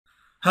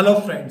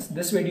Hello friends,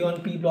 this video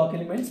on P block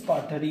elements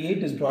part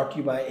 38 is brought to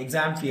you by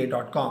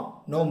examfear.com.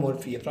 No more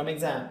fear from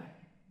exam.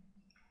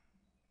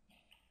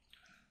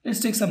 Let's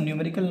take some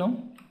numerical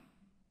now.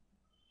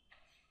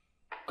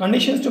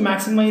 Conditions to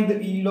maximize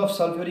the yield of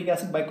sulfuric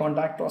acid by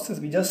contact process.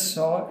 We just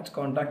saw its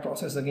contact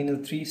process. Again, is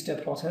a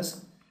three-step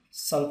process.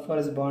 Sulfur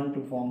is burned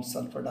to form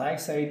sulfur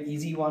dioxide.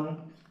 Easy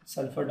one,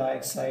 sulfur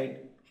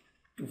dioxide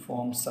to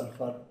form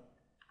sulfur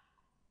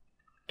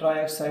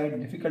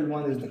trioxide. Difficult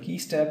one is the key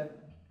step.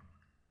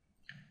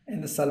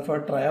 And the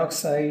sulfur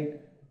trioxide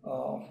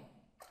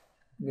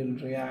will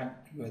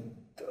react with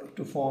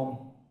to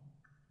form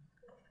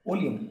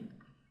oleum,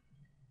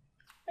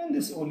 and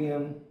this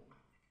oleum,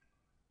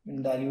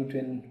 when dilute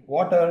in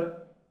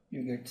water,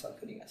 you get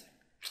sulfuric acid.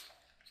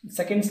 The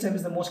second step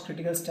is the most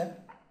critical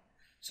step.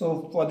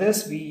 So for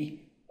this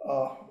we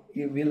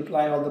will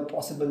apply all the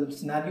possible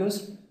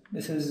scenarios.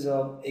 This is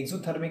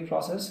exothermic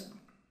process.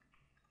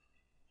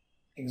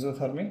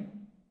 Exothermic.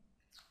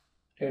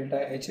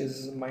 Delta H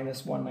is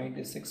minus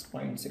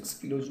 196.6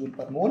 kilojoule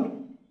per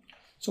mole.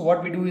 So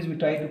what we do is we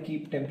try to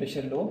keep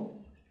temperature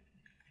low,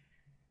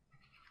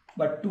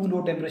 but too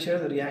low temperature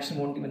the reaction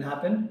won't even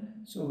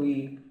happen. So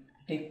we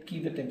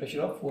keep the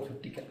temperature of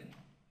 450 Kelvin.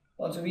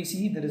 Also we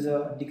see there is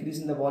a decrease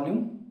in the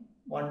volume,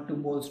 2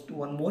 moles to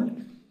 1 mole.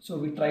 So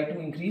we try to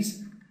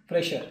increase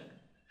pressure,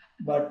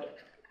 but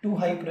too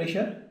high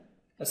pressure,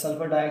 the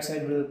sulfur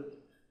dioxide will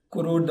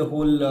corrode the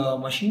whole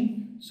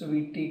machine. So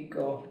we take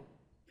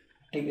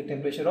a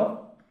temperature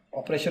of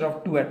or pressure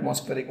of 2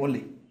 atmospheric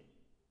only.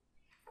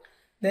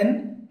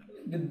 Then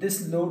with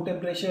this low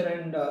temperature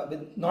and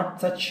with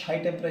not such high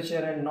temperature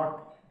and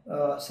not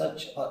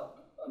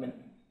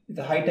with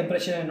a high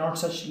temperature and not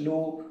such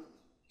low,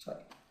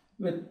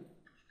 with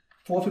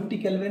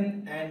 450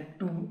 Kelvin and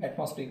 2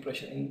 atmospheric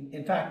pressure.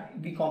 In fact,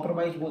 we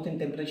compromise both in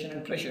temperature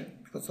and pressure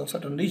because of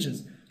certain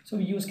regions. So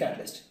we use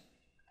catalyst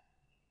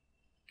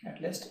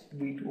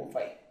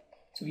V2O5.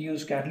 So we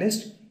use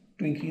catalyst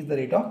to increase the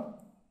rate of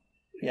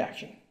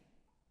reaction.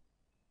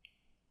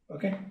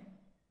 Okay.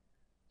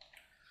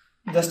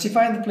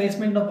 Justify the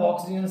placement of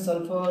oxygen,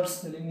 sulfur,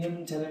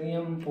 selenium,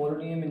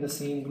 polonium in the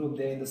same group.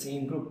 They are in the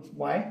same group.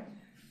 Why?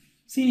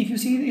 See, if you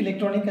see the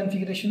electronic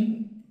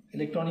configuration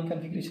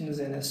is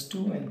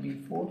NS2 and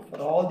P4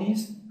 for all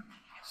these.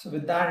 So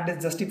with that it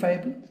is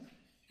justifiable.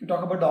 If you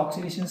talk about the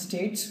oxidation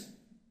state,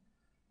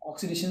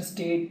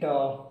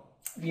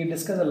 we have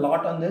discussed a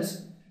lot on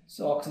this.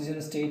 So oxygen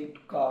state,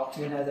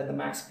 oxygen has at the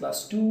max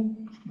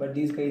 +2, but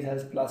these guys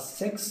has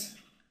 +6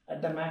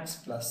 at the max,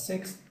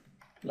 +6,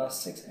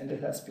 and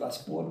it has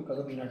 +4 because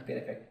of inert pair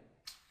effect.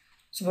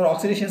 So for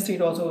oxidation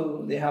state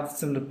also they have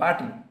similar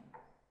pattern.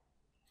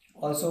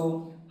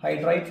 Also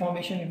hydride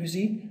formation, if you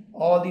see,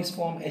 all these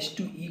form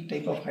H2E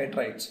type of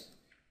hydrides,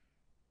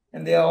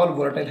 and they are all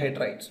volatile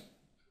hydrides.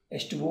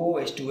 H2O,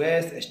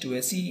 H2S,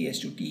 H2SE,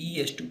 H2TE,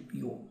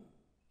 H2PO.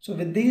 So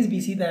with these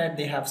we see that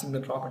they have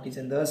similar properties,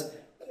 and thus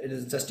it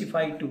is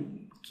justified to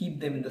keep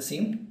them in the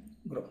same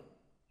group.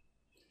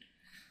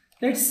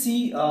 Let's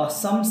see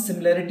some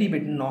similarity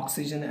between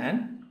oxygen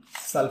and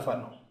sulfur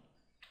now.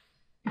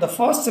 The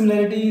first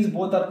similarity is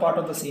both are part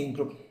of the same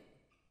group,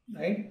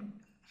 right?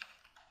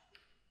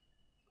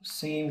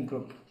 Same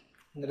group.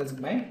 That is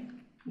my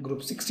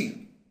group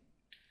 16.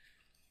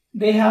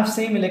 They have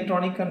same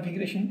electronic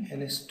configuration,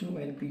 NS2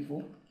 and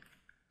P4.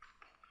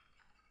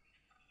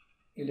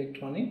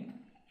 Electronic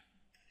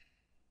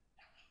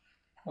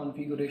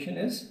configuration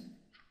is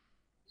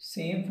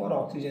same for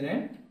oxygen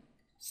and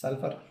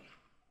sulfur.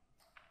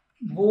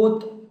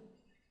 Both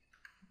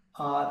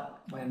are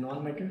my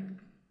non-metal,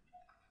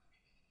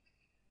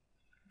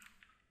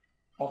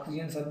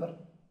 oxygen, sulfur.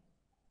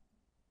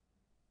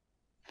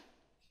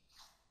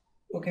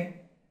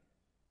 Okay.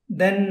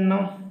 Then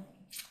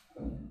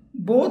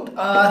both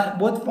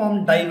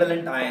form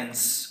divalent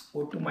ions,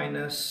 O2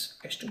 minus,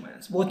 H2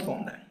 minus. Both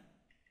form that.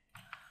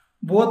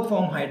 Both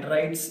form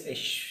hydrides,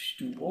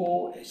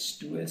 H2O,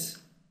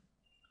 H2S,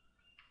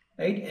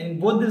 right? And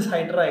both these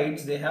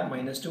hydrides, they have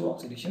 -2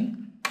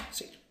 oxidation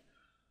state.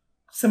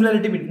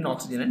 Similarity between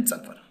oxygen and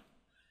sulfur.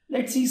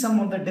 Let's see some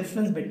of the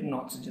difference between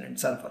oxygen and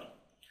sulfur.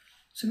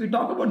 So if we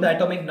talk about the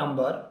atomic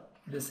number,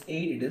 it is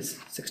 8, it is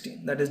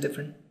 16. That is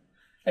different.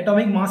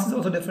 Atomic mass is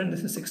also different.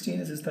 This is 16,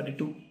 this is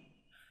 32.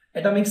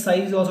 Atomic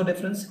size is also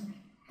different.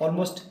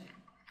 Almost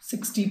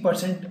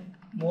 60%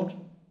 more.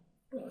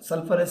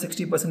 Sulfur is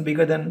 60%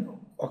 bigger than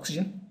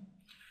oxygen.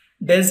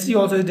 Density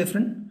also is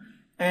different,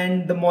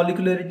 and the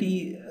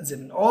molecularity is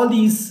different. All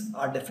these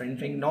are different. In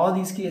fact, in all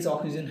these cases,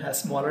 oxygen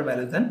has smaller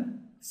values than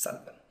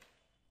sulfur.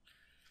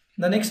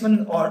 The next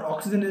one, or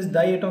oxygen is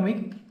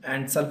diatomic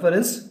and sulfur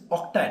is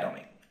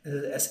octatomic. This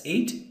is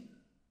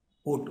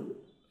S8O2.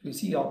 You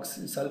see,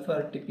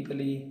 sulfur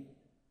typically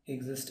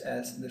exists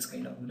as this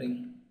kind of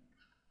ring.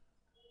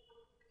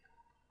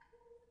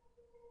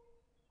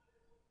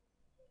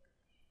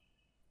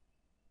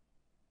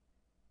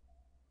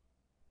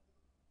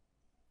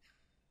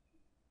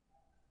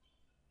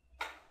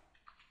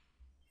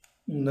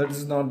 That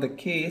is not the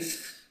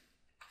case.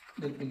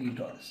 Let me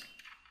redraw this.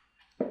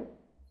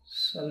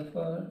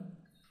 Sulfur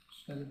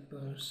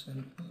sulfur,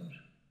 sulfur,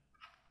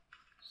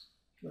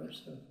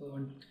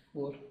 1,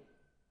 4,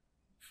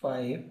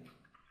 5,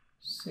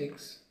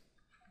 6,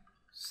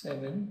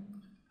 7,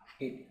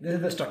 8. This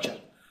is the structure,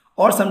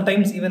 or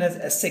sometimes even as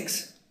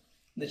S6,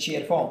 the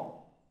chair form.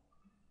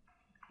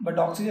 But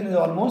oxygen is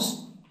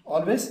almost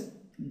always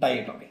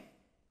diatomic.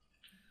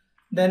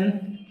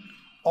 Then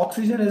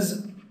oxygen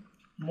is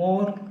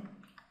more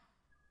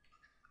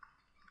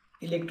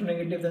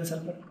electronegative than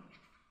sulfur.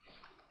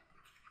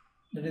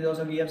 That is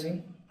also we have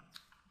seen.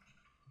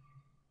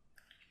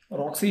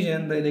 For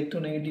oxygen, the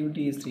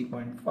electronegativity is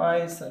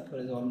 3.5, sulfur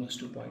is almost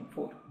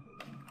 2.4.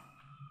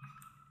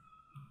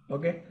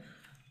 Okay.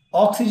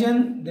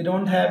 Oxygen, they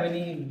don't have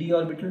any d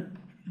orbital,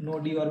 no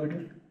d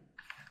orbital.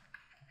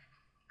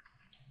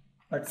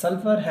 But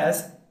sulfur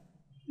has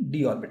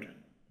d orbital.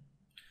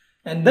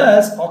 And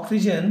thus,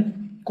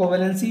 oxygen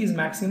covalency is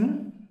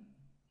maximum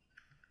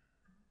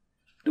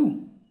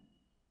 2.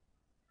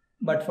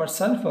 But for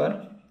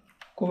sulfur,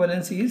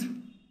 covalency is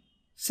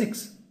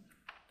 6.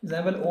 For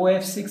example,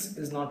 OF6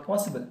 is not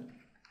possible.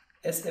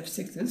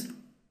 SF6 is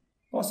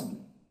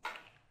possible.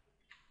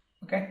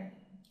 Okay.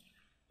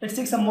 Let's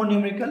take some more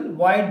numerical.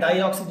 Why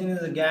dioxygen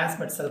is a gas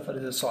but sulfur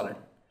is a solid?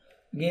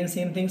 Again,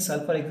 same thing.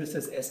 Sulfur exists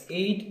as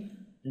S8,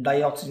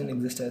 dioxygen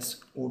exists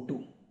as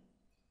O2.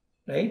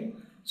 Right?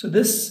 So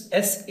this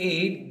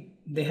S8,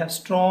 they have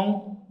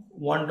strong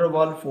van der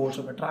Waals force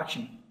of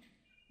attraction.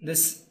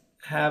 This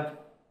have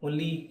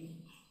only,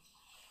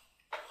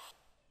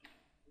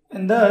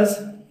 and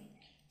thus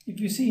if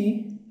you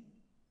see,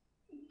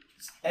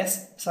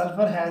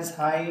 sulfur has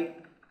high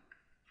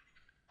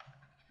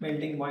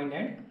melting point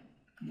and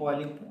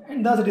boiling point,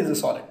 and thus it is a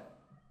solid.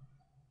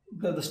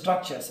 The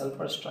structure,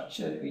 sulfur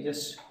structure, we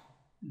just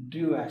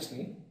drew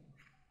actually.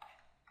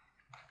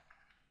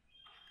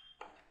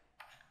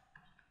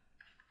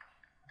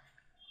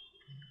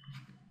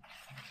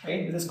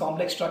 Right, with this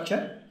complex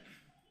structure,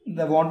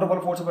 the van der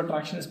Waals force of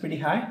attraction is pretty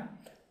high,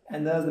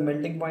 and thus the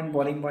melting point,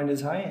 boiling point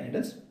is high, and it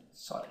is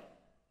solid.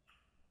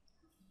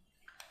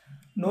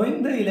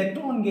 Knowing the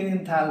electron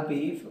gain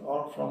enthalpy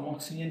from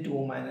oxygen to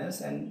O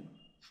minus and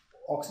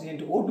oxygen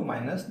to O2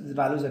 minus, these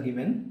values are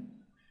given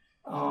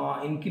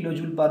in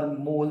kilojoule per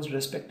moles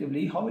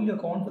respectively. How will you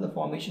account for the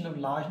formation of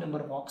large number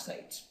of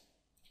oxides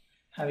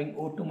having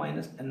O2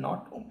 minus and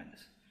not O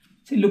minus?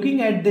 See,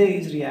 looking at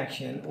this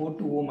reaction,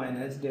 O2O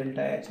minus,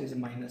 delta H is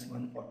minus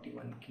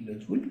 141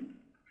 kilojoule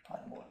per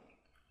mole,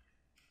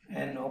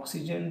 and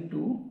oxygen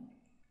to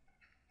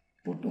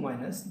O2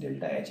 minus,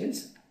 delta H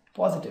is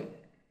positive.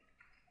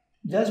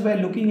 Just by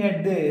looking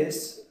at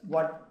this,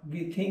 what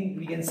we think,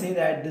 we can say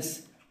that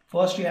this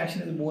first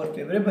reaction is more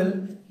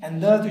favorable,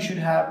 and thus you should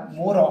have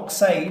more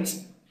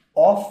oxides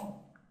of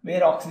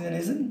where oxygen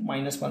is in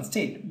 -1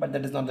 state, but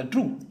that is not the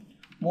true.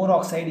 More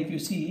oxide, if you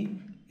see,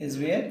 is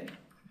where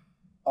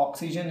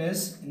oxygen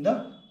is in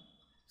the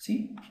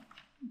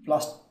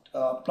plus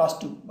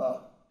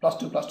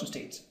two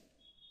states.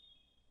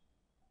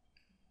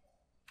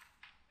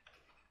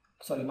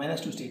 Sorry,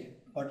 -2 state.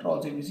 Water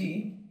also, if you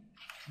see,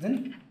 is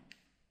in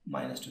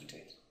 -2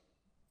 states.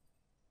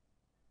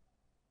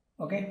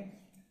 Okay.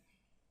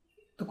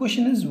 The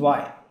question is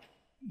why?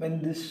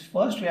 When this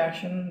first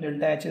reaction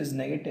delta H is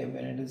negative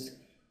and it is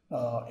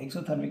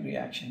exothermic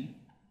reaction,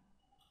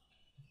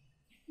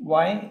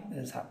 why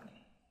this is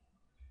happening?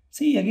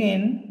 See,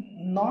 again,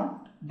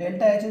 not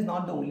delta H is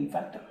not the only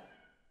factor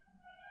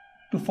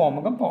to form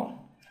a compound.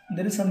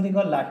 There is something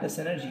called lattice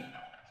energy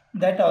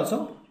that also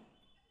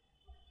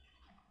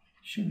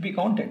should be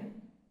counted.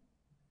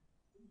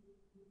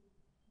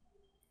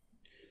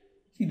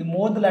 See, the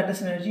more the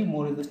lattice energy,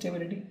 more is the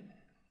stability.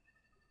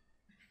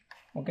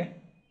 Okay.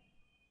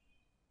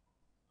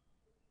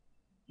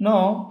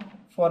 Now,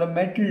 for a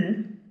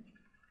metal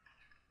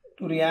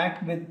to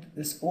react with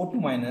this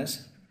O2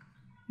 minus,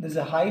 there is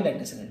a high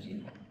lattice energy.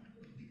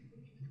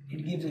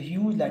 It gives a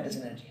huge lattice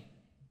energy.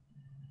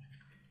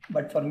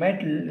 But for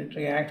metal, it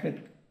reacts with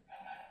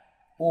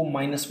O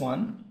minus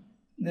 1,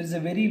 there is a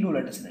very low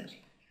lattice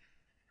energy.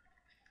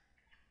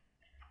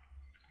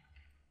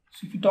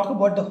 So if you talk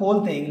about the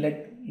whole thing, like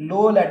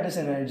low lattice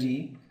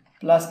energy,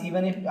 plus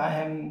even if I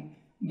am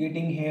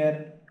getting here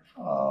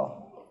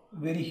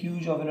very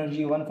huge of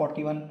energy,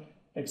 141,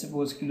 let's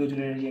suppose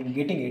kilojoule energy, I'm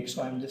getting it,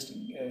 so I'm just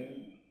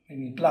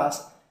in class,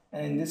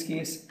 and in this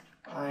case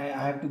I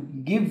have to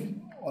give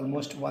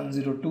almost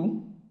 702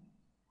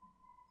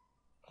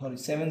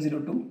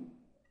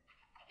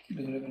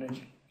 kilojoule of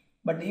energy.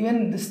 But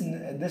even this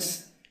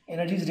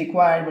energy is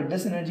required, but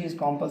this energy is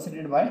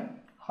compensated by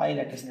high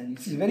lattice energy.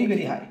 This is very,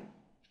 very high.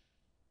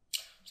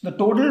 So the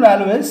total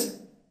value is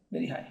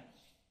very high,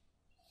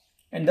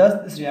 and thus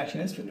this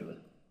reaction is favorable.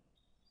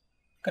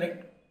 Correct?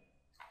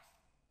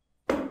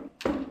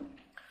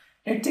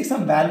 Let's take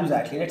some values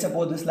actually. Let's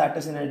suppose this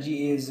lattice energy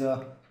is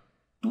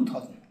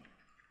 2000,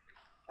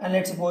 and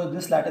let's suppose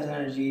this lattice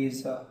energy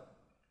is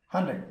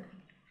 100.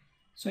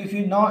 So if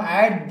you now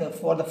add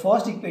for the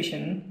first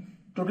equation,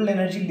 total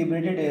energy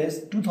liberated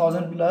is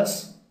 2000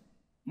 plus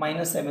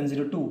minus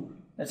 702.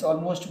 That's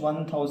almost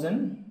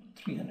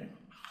 1300.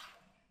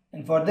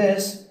 And for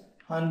this,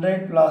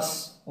 100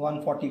 plus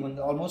 141,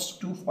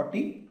 almost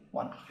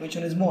 241. Which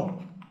one is more?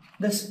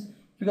 This,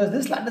 because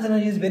this lattice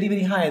energy is very,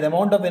 very high. The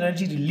amount of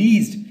energy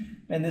released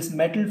when this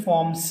metal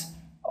forms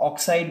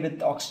oxide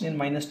with oxygen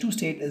 -2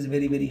 state is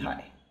very, very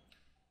high.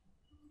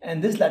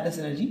 And this lattice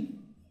energy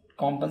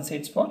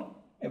compensates for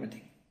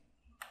everything.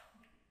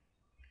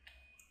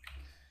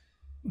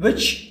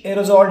 Which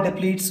aerosol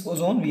depletes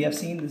ozone? We have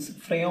seen this.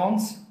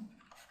 Freons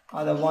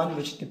are the one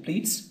which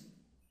depletes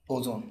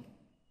ozone.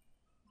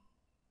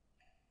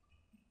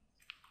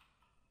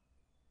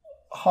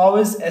 How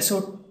is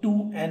SO2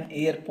 an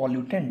air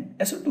pollutant?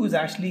 SO2 is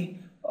actually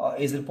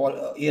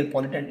air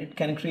pollutant. It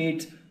can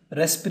create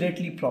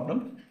respiratory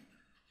problem.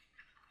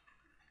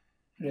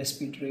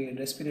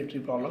 Respiratory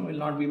problem.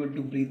 Will not be able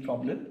to breathe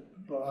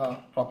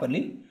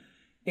properly.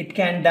 It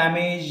can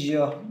damage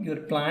your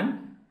plant.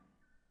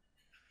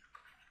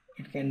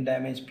 It can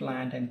damage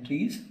plant and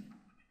trees.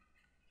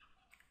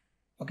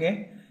 Okay.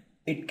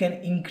 It can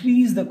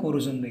increase the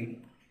corrosion rate.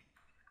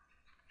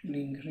 It will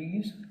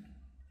increase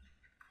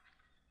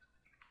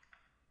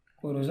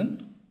corrosion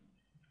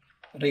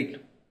rate.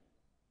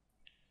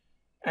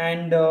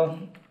 And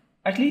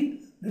actually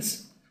this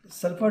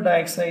sulfur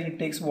dioxide, it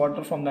takes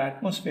water from the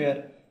atmosphere.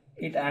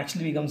 It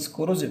actually becomes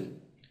corrosive.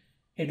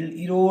 It will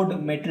erode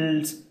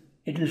metals.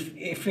 It will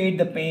fade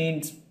the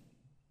paints.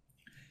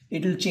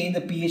 It will change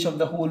the pH of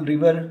the whole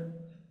river.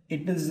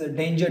 It is a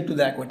danger to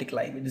the aquatic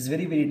life. It is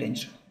very, very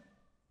dangerous,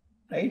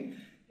 right?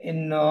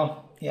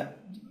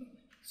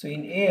 So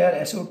in air,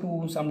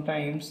 SO2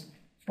 sometimes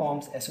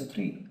forms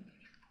SO3,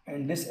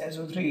 and this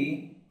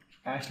SO3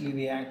 actually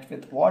reacts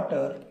with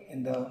water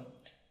in the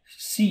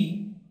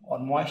sea or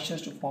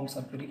moistures to form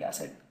sulfuric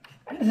acid,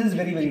 and this is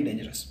very, very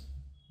dangerous.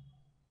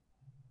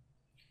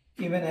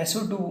 Even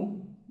SO2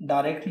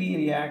 directly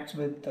reacts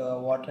with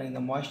water in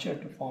the moisture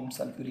to form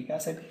sulfuric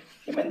acid.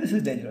 Even this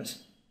is dangerous,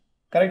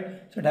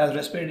 correct? So it has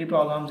respiratory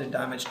problems, it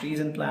damages trees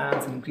and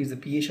plants, increase the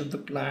pH of the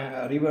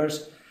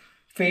rivers,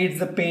 fades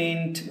the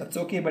paint. That's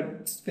okay, but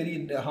it's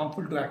very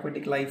harmful to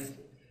aquatic life.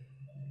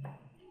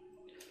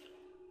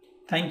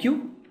 Thank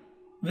you.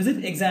 Visit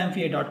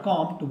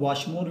examfear.com to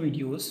watch more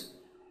videos,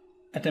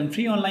 attempt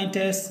free online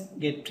tests,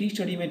 get free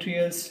study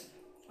materials,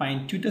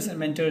 find tutors and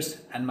mentors,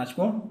 and much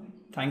more.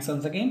 Thanks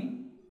once again.